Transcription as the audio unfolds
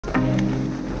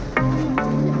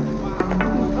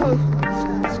Oh,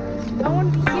 I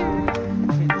want to be here.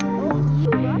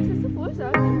 Oh, gosh, it's the floor's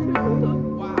out.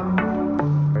 Wow.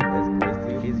 That's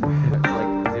crazy. He's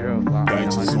like 0 o'clock.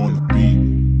 Banks is on the beat.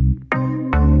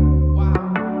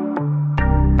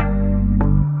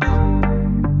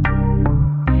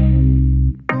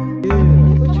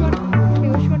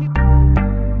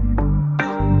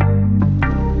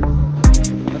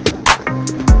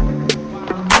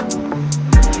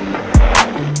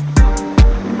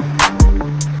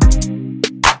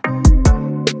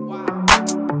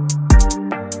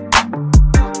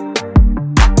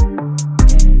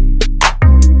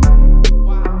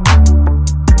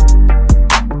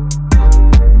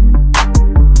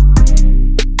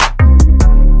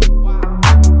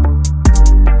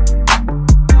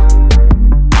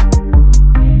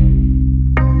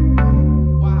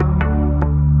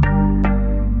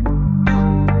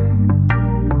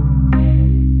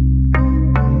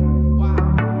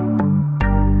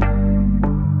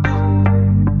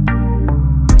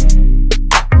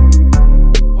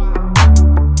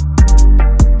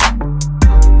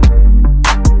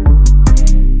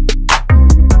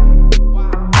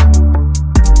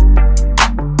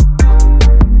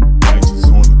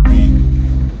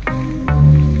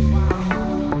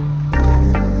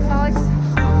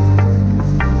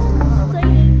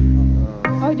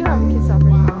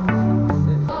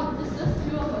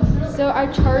 So I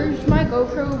charged my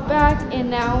GoPro back and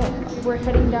now we're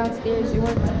heading downstairs and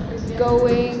we're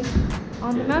going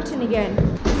on the mountain again.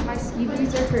 My ski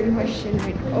boots are hurting my shin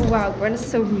right now. Oh wow, Gwen is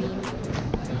so mean.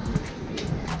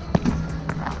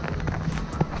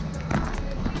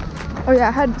 Oh yeah,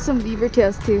 I had some beaver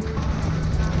tails too.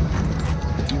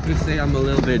 You could say I'm a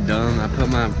little bit dumb. I put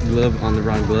my glove on the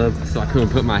wrong glove, so I couldn't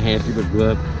put my hand through the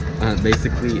glove.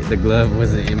 Basically, the glove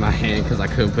wasn't in my hand because I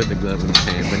couldn't put the glove in my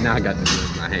hand, but now I got the glove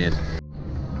in my hand.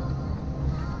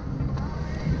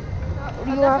 What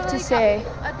do you have to say?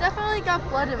 I definitely got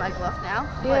blood in my glove now.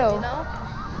 Ew. But, you know,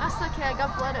 that's okay. I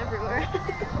got blood everywhere.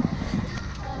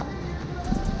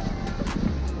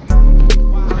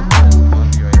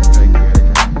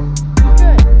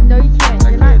 Good. No, you can't.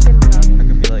 You're not good enough. I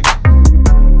could be like...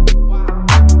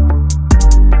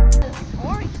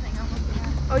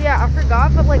 Oh yeah, I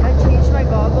forgot, but like I changed my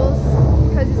goggles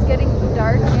because it's getting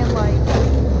dark and like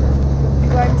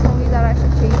Glenn told me that I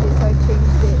should change it, so I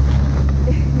changed it.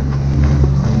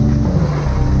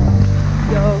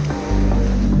 Yo.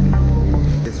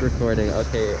 It's recording.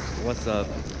 Okay, what's up?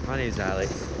 My name's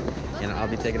Alex, and I'll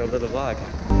be taking over the vlog.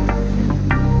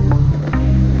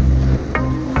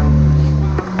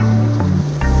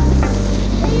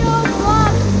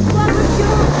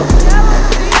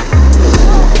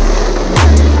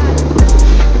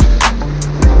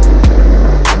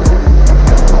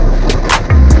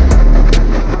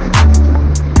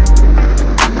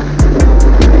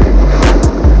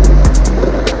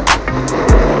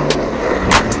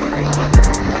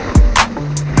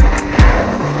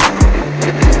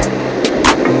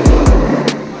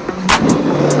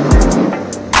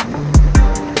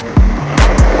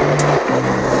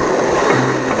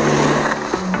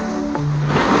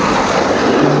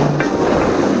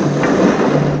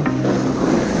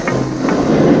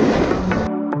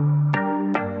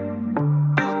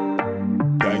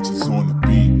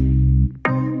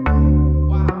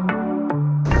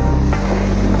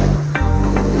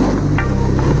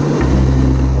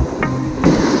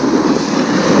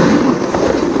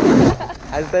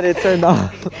 I said it turned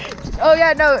off. Oh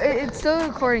yeah, no, it's still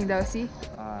recording though, see?